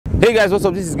Hey guys, what's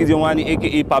up? This is Gideon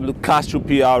aka Pablo Castro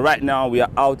PR. Right now we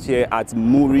are out here at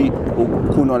Muri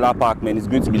Okunola Park, man. It's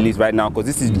going to be lit right now because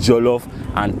this is Jollof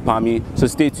and Palmie. So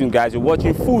stay tuned, guys. You're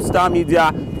watching Fullstar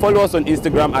Media. Follow us on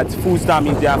Instagram at Fullstar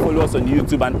Media. Follow us on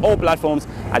YouTube and all platforms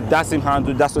at that same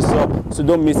handle. That's what's up. So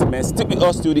don't miss it, man. Stick with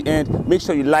us till the end. Make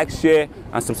sure you like, share,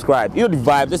 and subscribe. You know the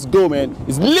vibe. Let's go, man.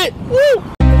 It's lit. Woo!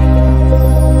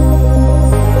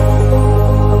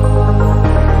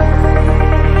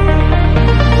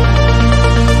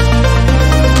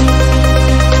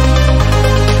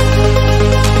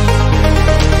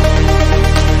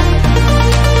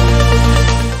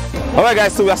 Alright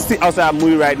guys, so we are still outside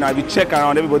Muri right now. If you check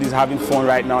around, everybody's having fun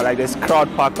right now. Like there's crowd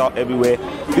packed out everywhere.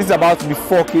 This is about to be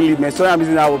fucking lit, man. Sorry I'm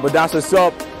using that word, but that's what's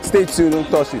up. Stay tuned, don't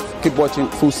touch it. Keep watching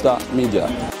Fullstar Media.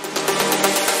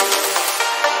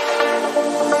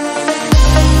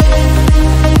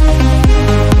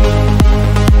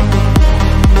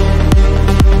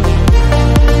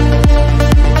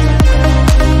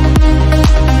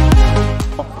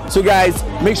 So guys,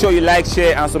 make sure you like,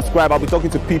 share, and subscribe. I'll be talking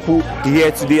to people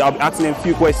here today. I'll be asking them a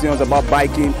few questions about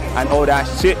biking and all that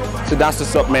shit. So that's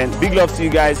what's up, man. Big love to you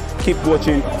guys. Keep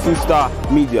watching Fullstar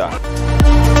Media.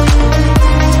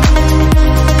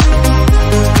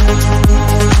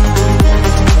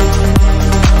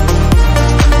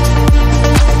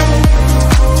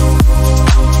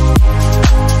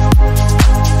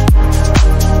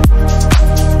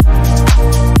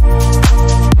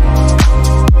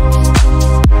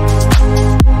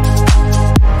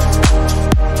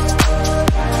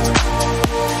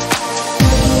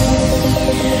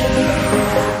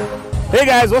 Hey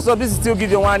guys, what's up? This is still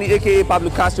Gideon aka Pablo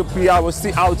Castro PR. We're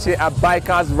still out here at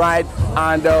Bikers Ride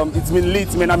and it's been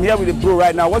lit, man. I'm here with a bro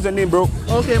right now. What's your name, bro?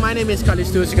 Okay, my name is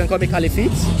Callisto. You can call me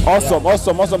Califit. Awesome, yeah.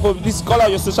 Awesome. Please call out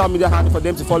your social media handle for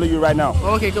them to follow you right now.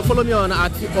 Okay, you can follow me on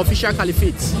at official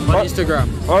Califit on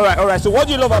Instagram. All right. So what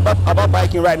do you love about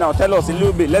biking right now? Tell us a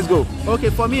little bit. Let's go.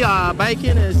 Okay, for me,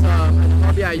 biking is a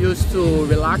hobby I used to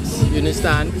relax. You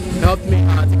understand? Help me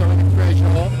take away the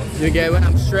pressure. You get when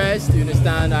I'm stressed. You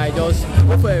understand? I just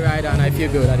go for a ride and I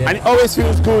feel good. And it always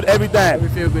feels good every time.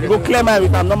 Feel good. You go clear my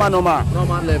with normal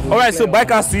level. All right, so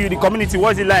bikers to you, the community,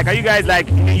 what's it like? Are you guys like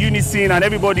in unison and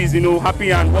everybody's, you know,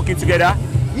 happy and working together?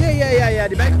 Yeah.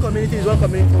 The biking community is one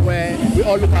community where we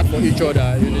all look out for each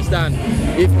other. You understand?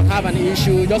 If you have an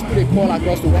issue, just put a call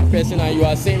across to one person and you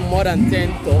are seeing more than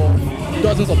 10 or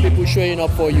dozens of people showing up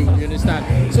for you. You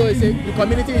understand? So the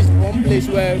community is one place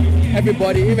where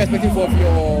everybody, irrespective of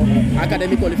your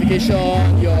academic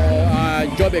qualification, your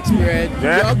job experience, we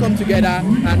all come together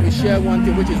and we share one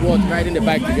thing, which is what? Riding the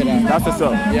bike together. That's what's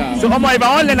up. Yeah. So Omar, if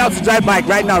I want to learn how to drive bike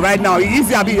right now, it's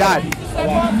easy or be hard?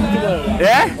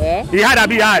 Yeah? It hard or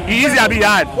be hard? It easy or be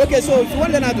hard? Okay, so if you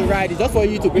want to learn how to ride, it's just for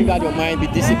you to bring out your mind, be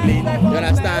disciplined. You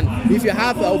understand? If you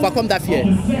have overcome that fear,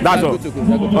 that's all.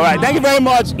 All right, thank you very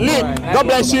much. Lee, God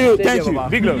bless you. Thank you.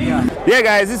 Big love. Yeah,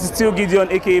 guys, this is still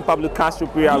Gideon aka Pablo Castro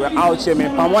PR. We're out here,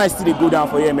 man. Palm wine still the go down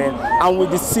for here, man. I'm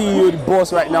with the CEO, the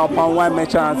boss right now, Palm Wine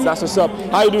Merchants. That's what's up.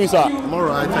 How you doing, sir? I'm all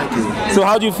right, thank you. So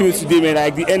how do you feel today, man?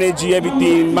 Like the energy,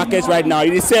 everything, markets right now.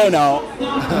 You sell now?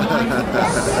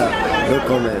 No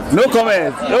comments. No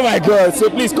comments. Oh my God. So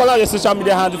please call out your social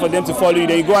media handle for them to follow you.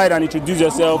 Then you go ahead and introduce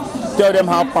yourself. Tell them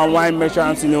how Palm Wine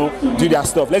Merchants, you know, do their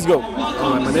stuff. Let's go.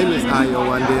 Alright, my name is Ayo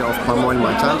Wande of Palm Wine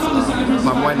Merchants.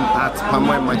 Palm Wine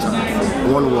Merchants.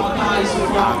 One word.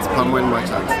 At Palm Wine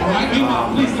Merchants.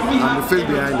 I'm the face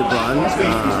behind the brand.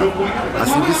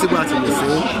 As invisible as you may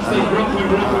say.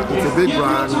 It's a big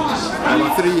brand.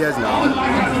 About 3 years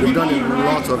now. We've done a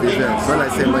lot of events. When I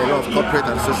say a lot of corporate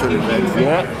and social events.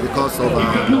 Because of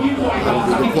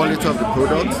the quality of the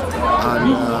product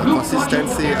and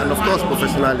consistency and of course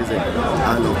professionalism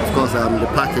and of course the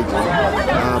packaging.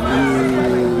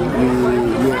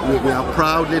 We are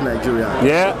proudly Nigerian.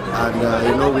 And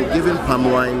you know, we're giving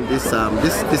palm wine this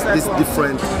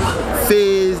different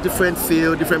phase, different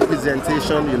feel, different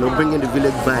presentation. You know, bringing the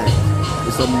village vibe.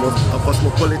 It's a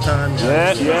cosmopolitan.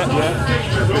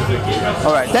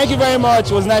 All right, thank you very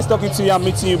much. It was nice talking to you and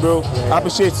meeting you, bro. I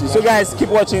appreciate you. So guys, keep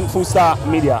watching Fullstar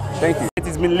Media. Thank you. It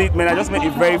has been lit, man. I just met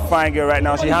a very fine girl right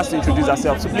now. She has to introduce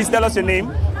herself. So please tell us your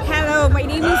name. Hello, my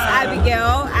name is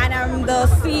Abigail and I'm the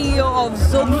CEO of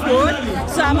Zone Food.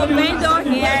 So I'm a vendor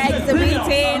here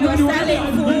exhibiting, we're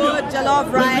selling food,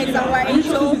 jollof rice, and we're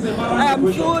into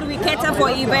food. We cater for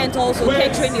events also,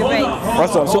 catering events.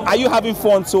 Awesome. So are you having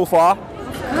fun so far?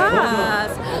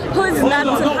 Yes. who's not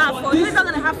to have fun? Who's not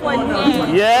gonna have fun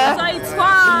here? Yeah. So it's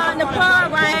fun, the car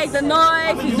ride, the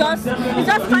noise, it's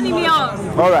just funny me out.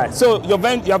 All right. So you're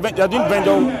doing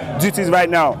vendor duties right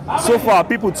now. So far,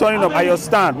 people turning up at your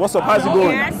stand. What's up? How's it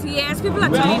going? Yes, people are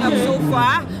turning up so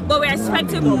far, but we're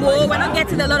expecting more. We're not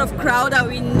getting a lot of crowd that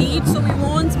we need, so we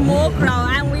want more crowd.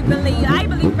 And I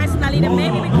believe personally that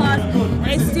maybe because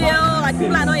it's still like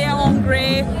people are not yet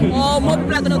hungry, or more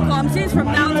people are gonna come. Since from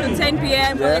now to 10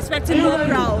 p.m. we're expecting more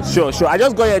crowd. Sure. I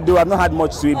just got here to do. I've not had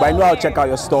much to eat, but I know I'll check out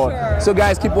your store. Sure. So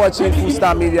guys, keep watching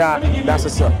Fullstar Media. That's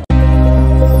what's up.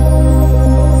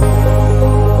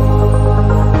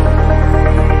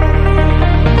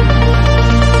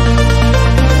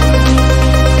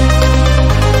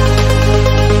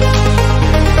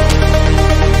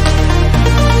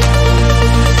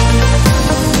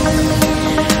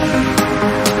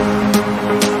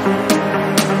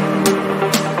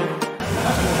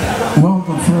 Well,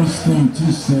 the first thing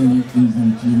to say is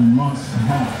that you must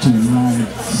have to ride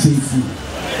safely.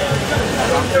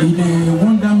 It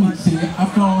wonder me say,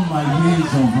 after all my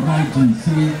years of riding,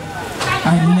 say,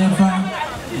 I never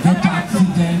get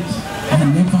accident, I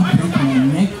never break my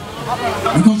neck,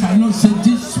 because I know say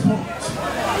this sport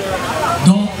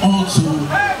don't also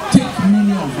take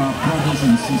many of our brothers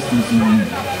and sisters away.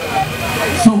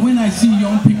 So when I see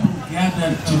young people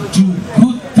gathered to do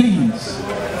good things,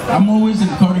 I'm always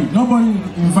encouraged. Nobody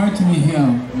invite me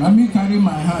here. Let me carry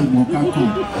my hand,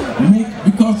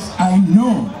 because I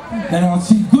know that I'll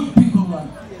see good people like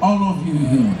all of you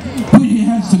here. Put your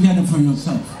hands together for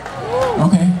yourself.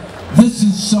 Okay? This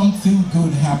is something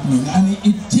good happening, and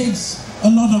it takes a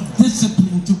lot of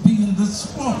discipline to be in this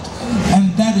sport,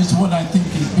 and that is what I think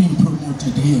is being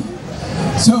promoted here.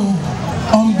 So,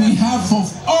 on behalf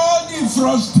of all the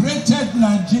frustrated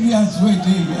Nigerians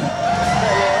waiting here,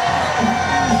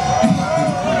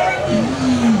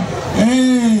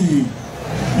 hey,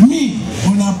 me,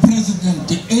 when I'm president,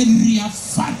 the area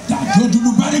father,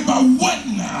 Jodulubariba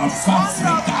one of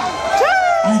Africa,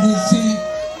 and they say,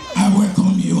 I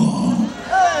welcome you all.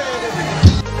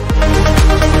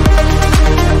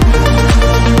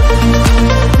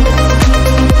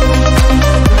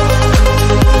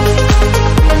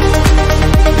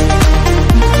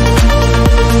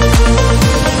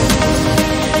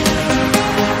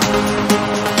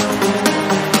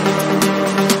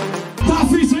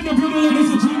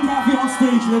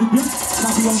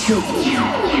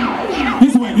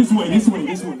 This way.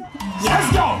 Let's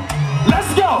go!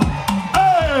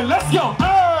 Hey, let's go!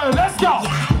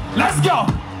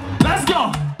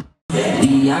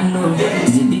 I know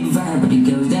it's a big vibe, but the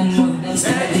girls them know.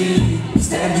 Steady,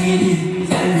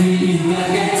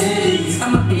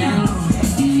 I'm a piano.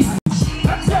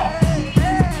 Let's go!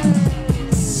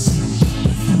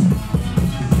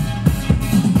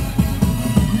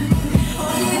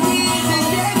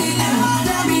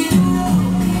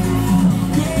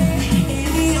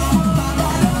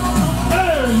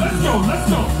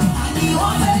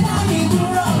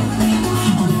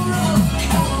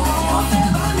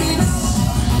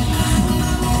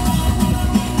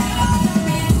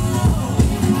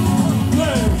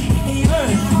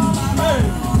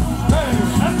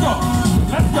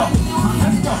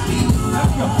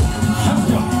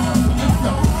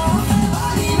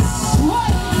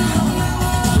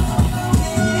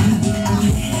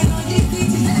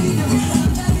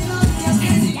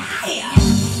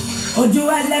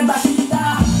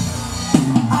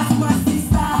 Ask my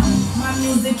sister, my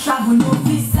music travel no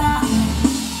visa.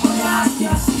 Ask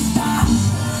your sister,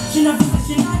 she never said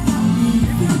she not down me.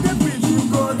 If you the bridge, you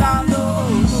go down low.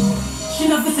 She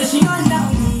never said she not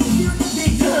down me. If you the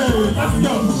big, you go down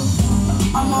low.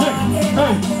 I'm on hey,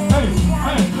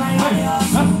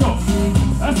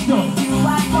 let's go. You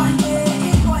are one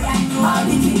day, boy, I know how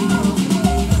it is.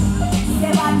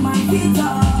 Say bad man, beat up.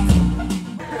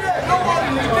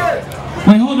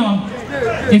 Wait, hold on.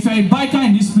 If you're a biker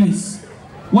in this place,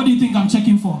 what do you think I'm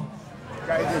checking for?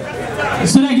 Guiding.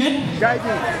 Say that again?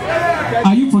 Guiding.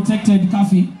 Are you protected,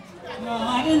 Kafi? No,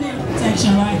 I don't need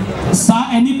protection, right? Sir,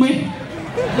 anyway?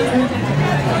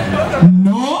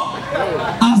 No.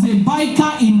 As a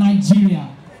biker in Nigeria,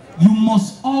 you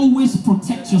must always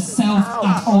protect yourself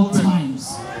at all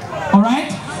times.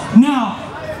 Alright? Now,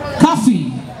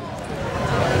 Kafi,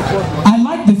 I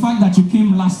like the fact that you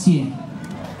came last year.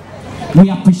 We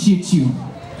appreciate you.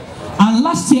 And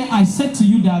last year I said to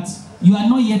you that you are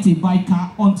not yet a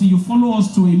biker until you follow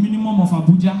us to a minimum of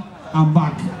Abuja and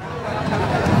back.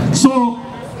 So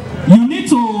you need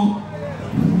to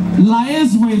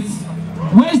liaise with,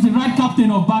 where's the right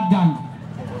captain of Bad Gang?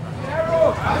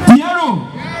 Piero.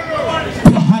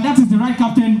 That is the right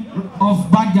captain of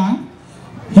Bad Gang.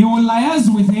 He will liaise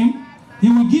with him. He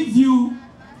will give you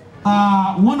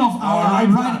one of our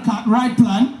ride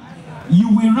plan. You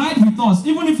will ride with us,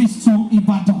 even if it's to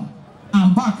Ibadan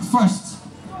and back first.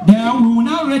 Then we will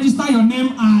now register your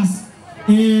name as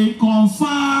a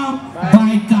confirmed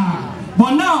biker.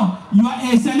 But now you are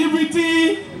a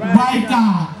celebrity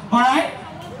biker. All right?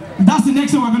 That's the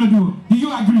next thing we're gonna do. Do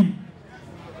you agree?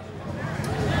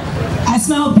 I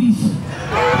smell beef.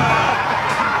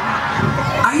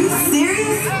 Are you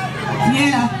serious?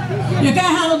 Yeah. You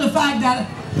can't handle the fact that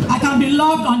I can be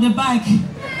loved on the bike,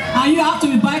 and you have to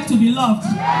be bike to be loved.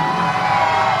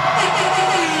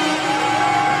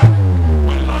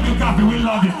 We love you, Kathy. We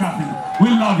love you, Kathy. We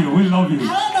love you. We love you. I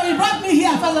don't know, you brought me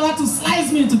here first of all to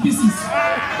slice me into pieces.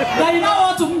 But you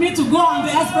don't want me to go on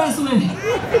the expressway.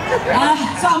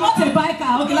 So I'm not a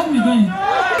biker. Okay, let me go in.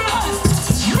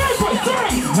 Here we go.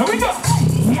 Here we go.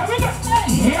 Here we go.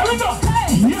 Here we go.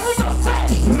 Here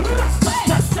we go.